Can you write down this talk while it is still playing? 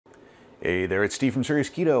Hey there, it's Steve from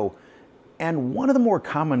Serious Keto. And one of the more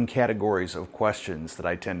common categories of questions that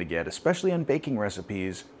I tend to get, especially on baking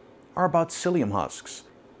recipes, are about psyllium husks.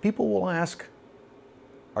 People will ask,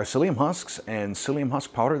 are psyllium husks and psyllium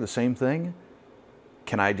husk powder the same thing?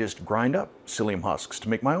 Can I just grind up psyllium husks to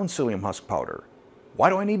make my own psyllium husk powder?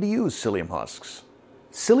 Why do I need to use psyllium husks?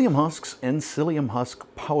 Psyllium husks and psyllium husk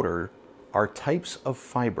powder are types of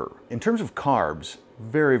fiber. In terms of carbs,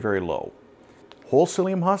 very, very low. Whole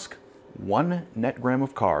psyllium husk, 1 net gram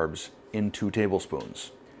of carbs in 2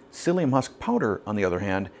 tablespoons. Psyllium husk powder, on the other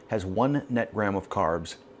hand, has 1 net gram of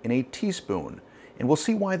carbs in a teaspoon. And we'll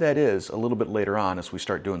see why that is a little bit later on as we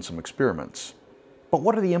start doing some experiments. But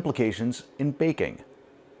what are the implications in baking?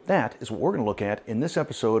 That is what we're going to look at in this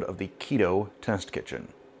episode of the Keto Test Kitchen.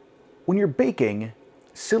 When you're baking,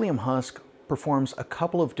 psyllium husk performs a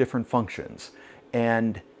couple of different functions,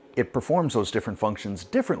 and it performs those different functions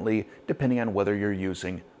differently depending on whether you're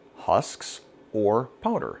using husks or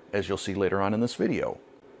powder, as you'll see later on in this video.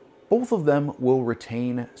 Both of them will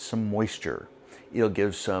retain some moisture. It'll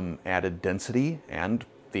give some added density and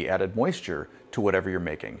the added moisture to whatever you're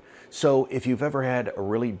making. So if you've ever had a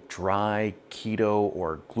really dry keto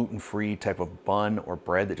or gluten-free type of bun or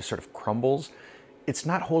bread that just sort of crumbles, it's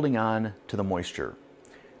not holding on to the moisture.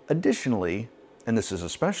 Additionally, and this is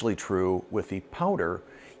especially true with the powder,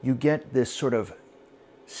 you get this sort of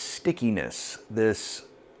stickiness, this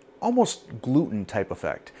almost gluten type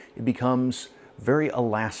effect. It becomes very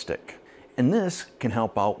elastic. And this can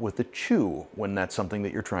help out with the chew when that's something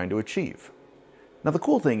that you're trying to achieve. Now the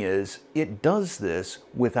cool thing is, it does this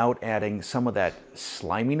without adding some of that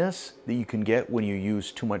sliminess that you can get when you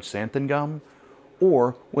use too much xanthan gum,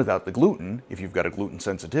 or without the gluten, if you've got a gluten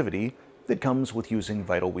sensitivity, that comes with using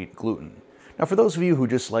vital wheat gluten. Now for those of you who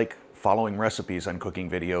just like following recipes on cooking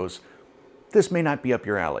videos, this may not be up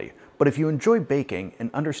your alley, but if you enjoy baking and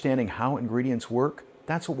understanding how ingredients work,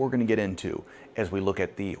 that's what we're going to get into as we look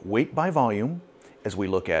at the weight by volume, as we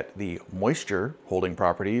look at the moisture holding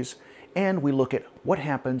properties, and we look at what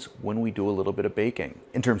happens when we do a little bit of baking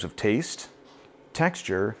in terms of taste,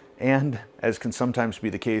 texture, and, as can sometimes be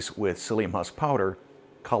the case with psyllium husk powder,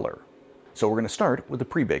 color. So we're going to start with the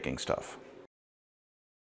pre-baking stuff.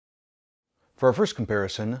 For our first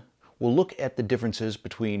comparison, we'll look at the differences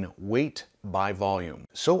between weight by volume.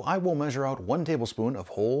 So I will measure out 1 tablespoon of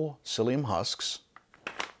whole psyllium husks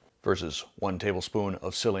versus 1 tablespoon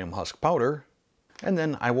of psyllium husk powder, and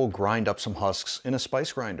then I will grind up some husks in a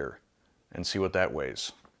spice grinder and see what that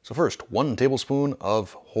weighs. So first, 1 tablespoon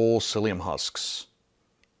of whole psyllium husks,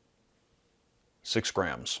 6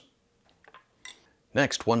 grams.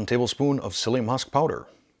 Next, 1 tablespoon of psyllium husk powder,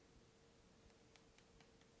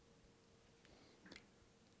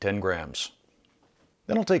 10 grams.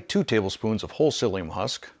 Then I'll take 2 tablespoons of whole psyllium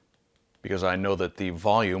husk, because I know that the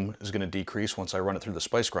volume is going to decrease once I run it through the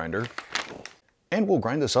spice grinder, and we'll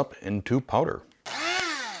grind this up into powder.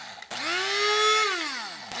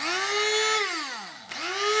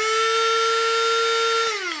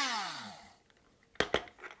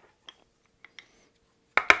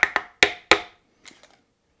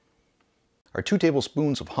 Our 2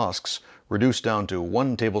 tablespoons of husks reduced down to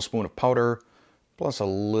 1 tablespoon of powder, plus a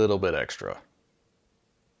little bit extra.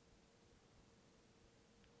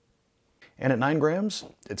 And at 9 grams,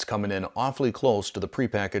 it's coming in awfully close to the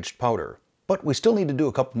prepackaged powder. But we still need to do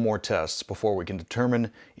a couple more tests before we can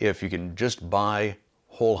determine if you can just buy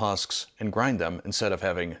whole husks and grind them instead of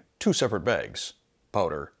having 2 separate bags,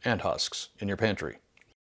 powder and husks, in your pantry.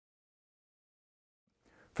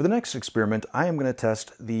 For the next experiment, I am going to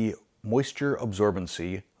test the moisture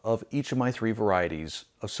absorbency of each of my 3 varieties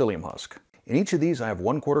of psyllium husk. In each of these, I have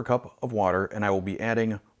 1/4 cup of water, and I will be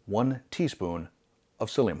adding 1 teaspoon of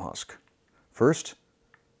psyllium husk. First,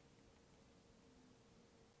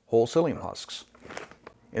 whole psyllium husks.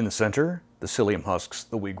 In the center, the psyllium husks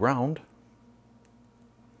that we ground.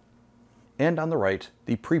 And on the right,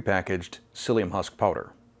 the prepackaged psyllium husk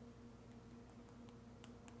powder.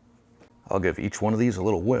 I'll give each one of these a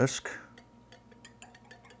little whisk.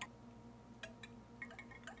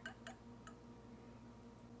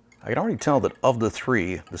 I can already tell that of the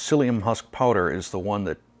 3, the psyllium husk powder is the one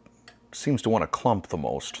that seems to want to clump the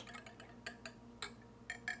most.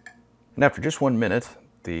 And after just 1 minute,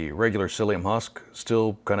 the regular psyllium husk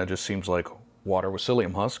still kind of just seems like water with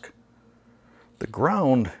psyllium husk. The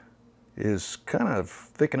ground is kind of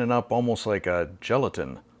thickening up almost like a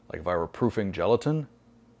gelatin, like if I were proofing gelatin.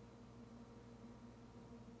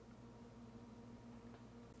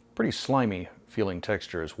 Pretty slimy feeling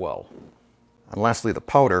texture as well. And lastly, the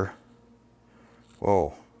powder.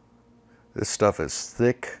 Whoa, this stuff is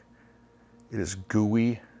thick, it is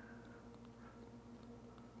gooey.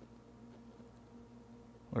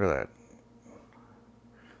 Look at that.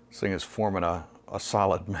 This thing is forming a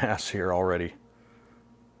solid mass here already.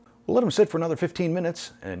 We'll let them sit for another 15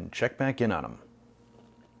 minutes and check back in on them.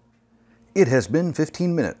 It has been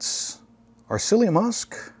 15 minutes. Our psyllium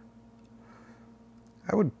husk,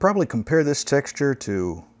 I would probably compare this texture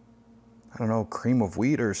to, I don't know, cream of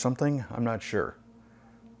wheat or something. I'm not sure.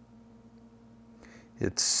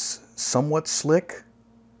 It's somewhat slick,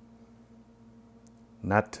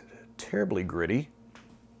 not terribly gritty.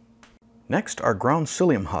 Next, our ground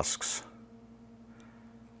psyllium husks.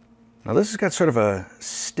 Now this has got sort of a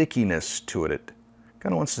stickiness to it. It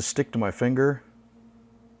kind of wants to stick to my finger.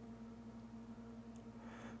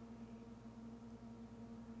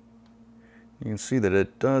 You can see that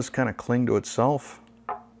it does kind of cling to itself.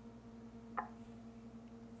 I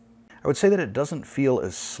would say that it doesn't feel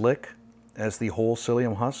as slick as the whole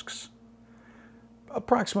psyllium husks.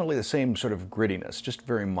 Approximately the same sort of grittiness, just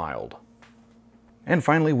very mild. And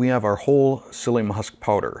finally, we have our whole psyllium husk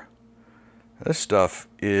powder. This stuff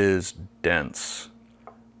is dense.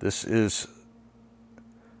 This is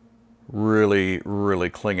really,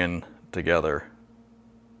 really clinging together.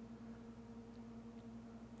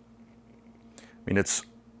 I mean, it's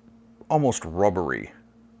almost rubbery.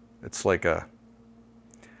 It's like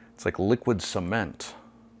liquid cement.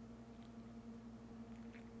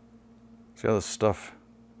 See how this stuff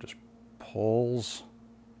just pulls?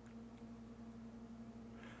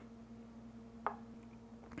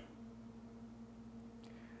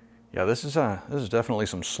 Yeah, this is definitely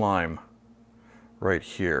some slime right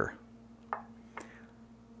here.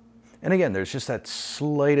 And again, there's just that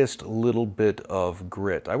slightest little bit of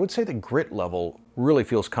grit. I would say the grit level really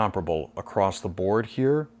feels comparable across the board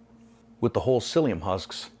here, with the whole psyllium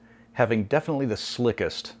husks having definitely the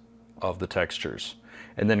slickest of the textures.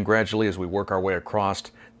 And then gradually, as we work our way across,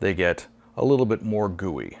 they get a little bit more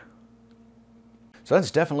gooey. So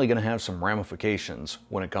that's definitely going to have some ramifications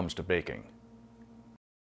when it comes to baking.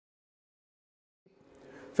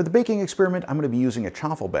 For the baking experiment, I'm going to be using a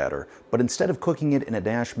chaffle batter, but instead of cooking it in a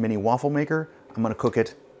Dash mini waffle maker, I'm going to cook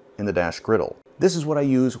it in the Dash griddle. This is what I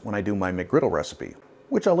use when I do my McGriddle recipe,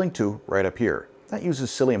 which I'll link to right up here. That uses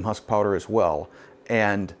psyllium husk powder as well,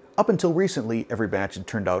 and up until recently, every batch had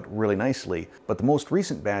turned out really nicely, but the most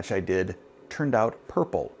recent batch I did turned out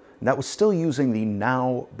purple, and that was still using the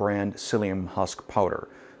Now brand psyllium husk powder.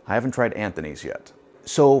 I haven't tried Anthony's yet.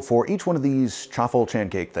 So for each one of these chaffle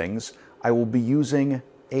pancake things, I will be using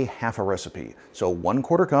a half a recipe. So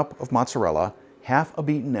 1/4 cup of mozzarella, half a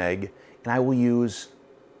beaten egg, and I will use,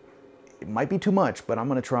 it might be too much, but I'm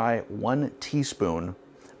going to try 1 teaspoon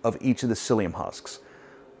of each of the psyllium husks.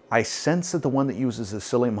 I sense that the one that uses the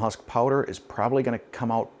psyllium husk powder is probably going to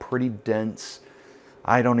come out pretty dense.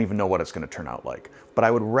 I don't even know what it's going to turn out like, but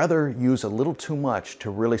I would rather use a little too much to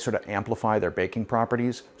really sort of amplify their baking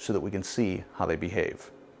properties so that we can see how they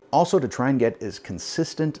behave. Also, to try and get as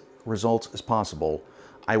consistent results as possible,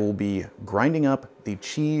 I will be grinding up the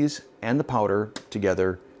cheese and the powder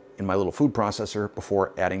together in my little food processor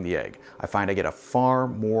before adding the egg. I find I get a far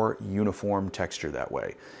more uniform texture that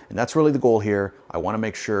way. And that's really the goal here. I want to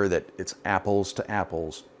make sure that it's apples to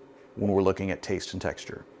apples when we're looking at taste and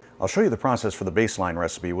texture. I'll show you the process for the baseline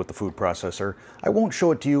recipe with the food processor. I won't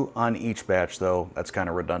show it to you on each batch though, that's kind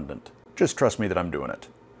of redundant. Just trust me that I'm doing it.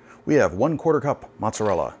 We have 1/4 cup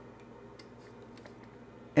mozzarella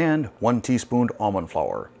and 1 teaspoon almond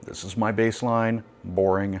flour. This is my baseline,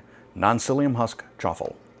 boring, non-psyllium husk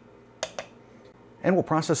chaffle. And we'll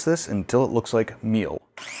process this until it looks like meal.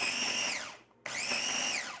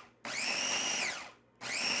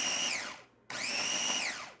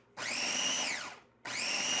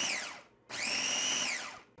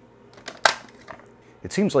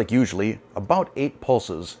 It seems like usually about 8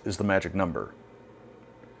 pulses is the magic number.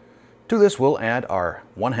 To this we'll add our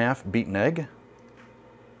 1/2 beaten egg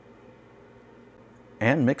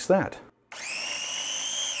and mix that.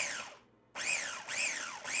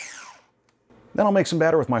 Then I'll make some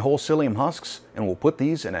batter with my whole psyllium husks, and we'll put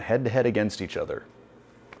these in a head-to-head against each other.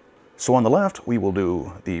 So on the left, we will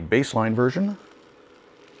do the baseline version.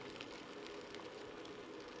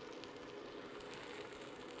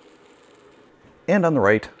 And on the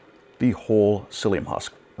right, the whole psyllium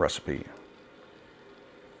husk recipe.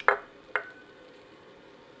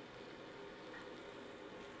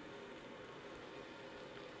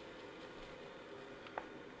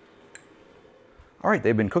 All right,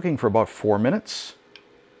 they've been cooking for about 4 minutes.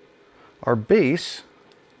 Our base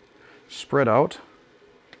spread out,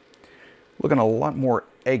 looking a lot more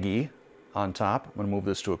eggy on top. I'm gonna move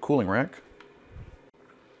this to a cooling rack.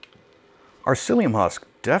 Our psyllium husk,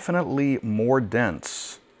 definitely more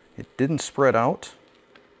dense. It didn't spread out.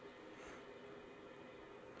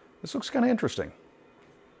 This looks kind of interesting.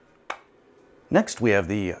 Next, we have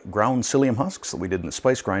the ground psyllium husks that we did in the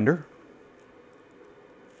spice grinder.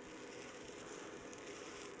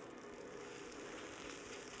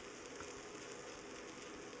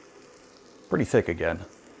 Pretty thick again.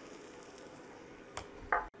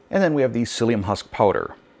 And then we have the psyllium husk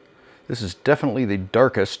powder. This is definitely the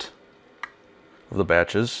darkest of the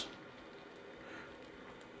batches.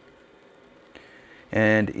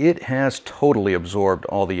 And it has totally absorbed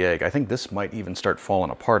all the egg. I think this might even start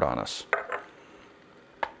falling apart on us.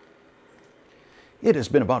 It has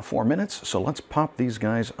been about 4 minutes, so let's pop these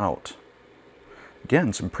guys out.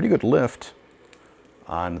 Again, some pretty good lift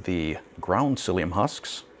on the ground psyllium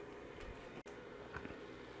husks.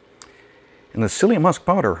 And the psyllium husk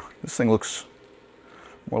powder, this thing looks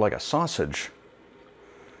more like a sausage.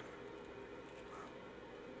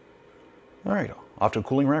 All right, off to a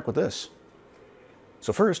cooling rack with this.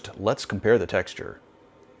 So first, let's compare the texture.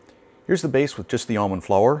 Here's the base with just the almond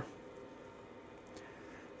flour.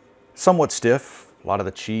 Somewhat stiff. A lot of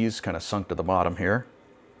the cheese kind of sunk to the bottom here.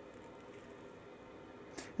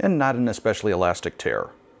 And not an especially elastic tear.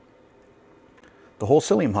 The whole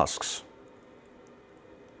psyllium husks.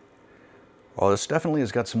 Well, this definitely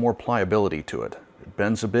has got some more pliability to it. It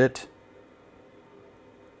bends a bit.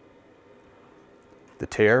 The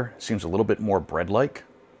tear seems a little bit more bread-like.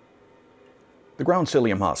 The ground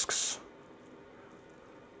psyllium husks.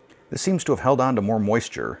 This seems to have held on to more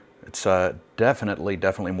moisture. It's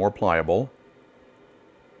definitely more pliable.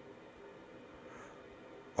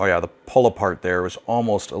 Oh yeah, the pull apart there was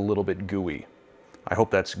almost a little bit gooey. I hope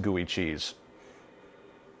that's gooey cheese.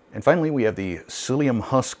 And finally, we have the psyllium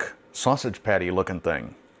husk sausage patty looking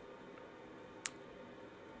thing.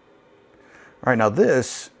 All right, now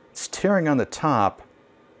this, it's tearing on the top,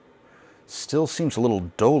 still seems a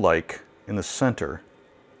little dough-like in the center.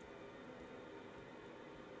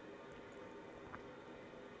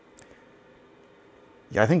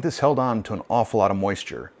 Yeah, I think this held on to an awful lot of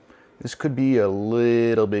moisture. This could be a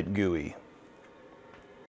little bit gooey.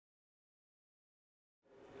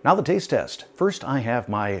 Now the taste test. First, I have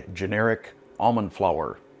my generic almond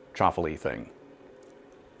flour chaffle-y thing.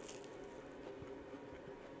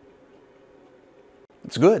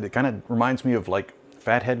 It's good. It kind of reminds me of like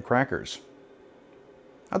fathead crackers.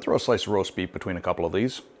 I'd throw a slice of roast beef between a couple of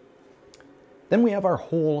these. Then we have our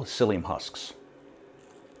whole psyllium husks.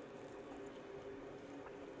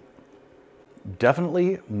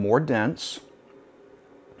 Definitely more dense,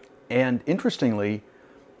 and interestingly,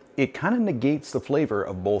 it kind of negates the flavor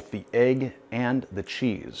of both the egg and the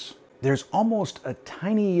cheese. There's almost a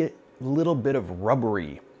tiny little bit of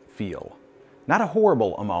rubbery feel. Not a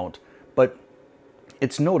horrible amount, but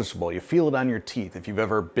it's noticeable. You feel it on your teeth. If you've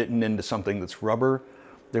ever bitten into something that's rubber,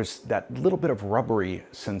 there's that little bit of rubbery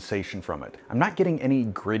sensation from it. I'm not getting any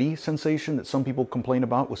gritty sensation that some people complain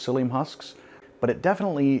about with psyllium husks, but it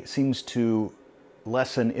definitely seems to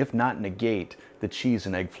lessen, if not negate, the cheese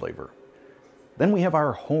and egg flavor. Then we have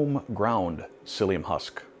our home ground psyllium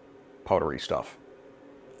husk powdery stuff.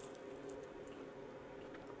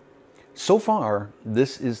 So far,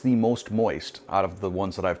 this is the most moist out of the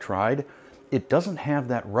ones that I've tried. It doesn't have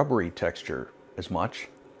that rubbery texture as much.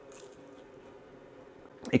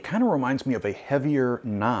 It kind of reminds me of a heavier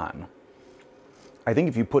naan. I think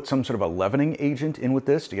if you put some sort of a leavening agent in with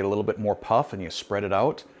this to get a little bit more puff and you spread it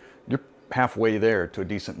out, you're halfway there to a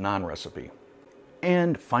decent naan recipe.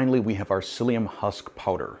 And finally, we have our psyllium husk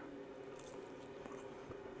powder.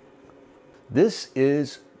 This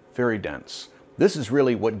is very dense. This is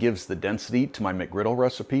really what gives the density to my McGriddle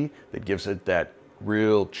recipe, that gives it that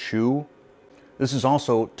real chew. This is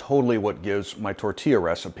also totally what gives my tortilla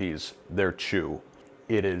recipes their chew.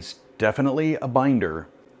 It is definitely a binder.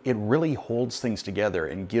 It really holds things together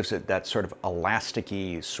and gives it that sort of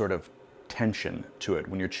elasticy sort of tension to it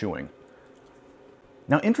when you're chewing.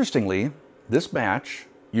 Now, interestingly, this batch,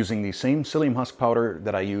 using the same psyllium husk powder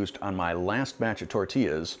that I used on my last batch of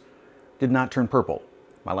tortillas, did not turn purple.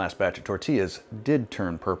 My last batch of tortillas did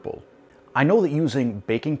turn purple. I know that using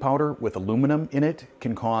baking powder with aluminum in it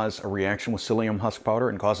can cause a reaction with psyllium husk powder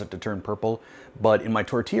and cause it to turn purple, but in my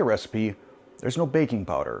tortilla recipe, there's no baking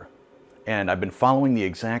powder. And I've been following the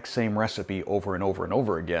exact same recipe over and over and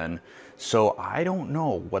over again, so I don't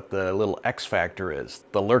know what the little X factor is,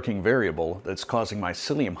 the lurking variable that's causing my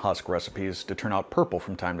psyllium husk recipes to turn out purple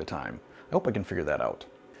from time to time. I hope I can figure that out.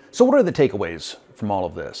 So what are the takeaways from all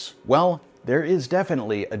of this? Well, there is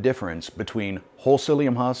definitely a difference between whole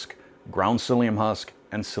psyllium husk, ground psyllium husk,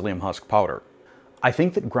 and psyllium husk powder. I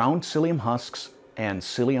think that ground psyllium husks and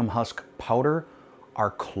psyllium husk powder are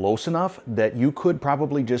close enough that you could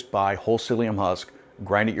probably just buy whole psyllium husk,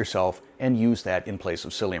 grind it yourself, and use that in place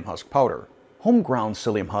of psyllium husk powder. Home ground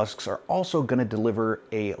psyllium husks are also going to deliver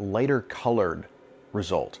a lighter colored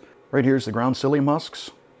result. Right here's the ground psyllium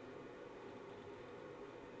husks.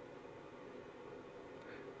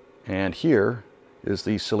 And here is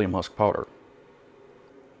the psyllium husk powder.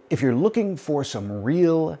 If you're looking for some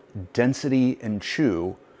real density and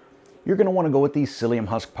chew, you're going to want to go with the psyllium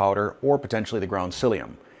husk powder or potentially the ground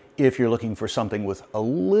psyllium. If you're looking for something with a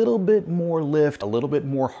little bit more lift, a little bit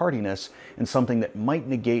more hardiness, and something that might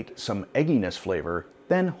negate some egginess flavor,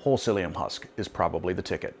 then whole psyllium husk is probably the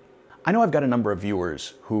ticket. I know I've got a number of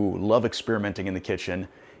viewers who love experimenting in the kitchen.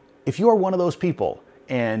 If you are one of those people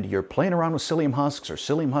and you're playing around with psyllium husks or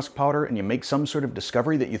psyllium husk powder and you make some sort of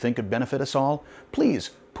discovery that you think could benefit us all, please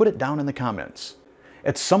put it down in the comments.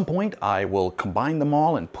 At some point, I will combine them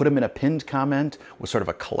all and put them in a pinned comment with sort of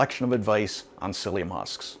a collection of advice on psyllium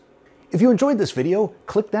husks. If you enjoyed this video,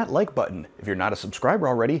 click that like button. If you're not a subscriber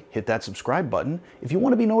already, hit that subscribe button. If you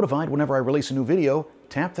want to be notified whenever I release a new video,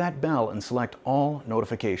 tap that bell and select all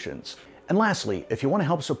notifications. And lastly, if you want to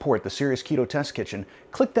help support the Serious Keto Test Kitchen,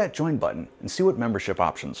 click that join button and see what membership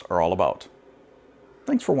options are all about.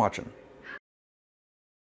 Thanks for watching.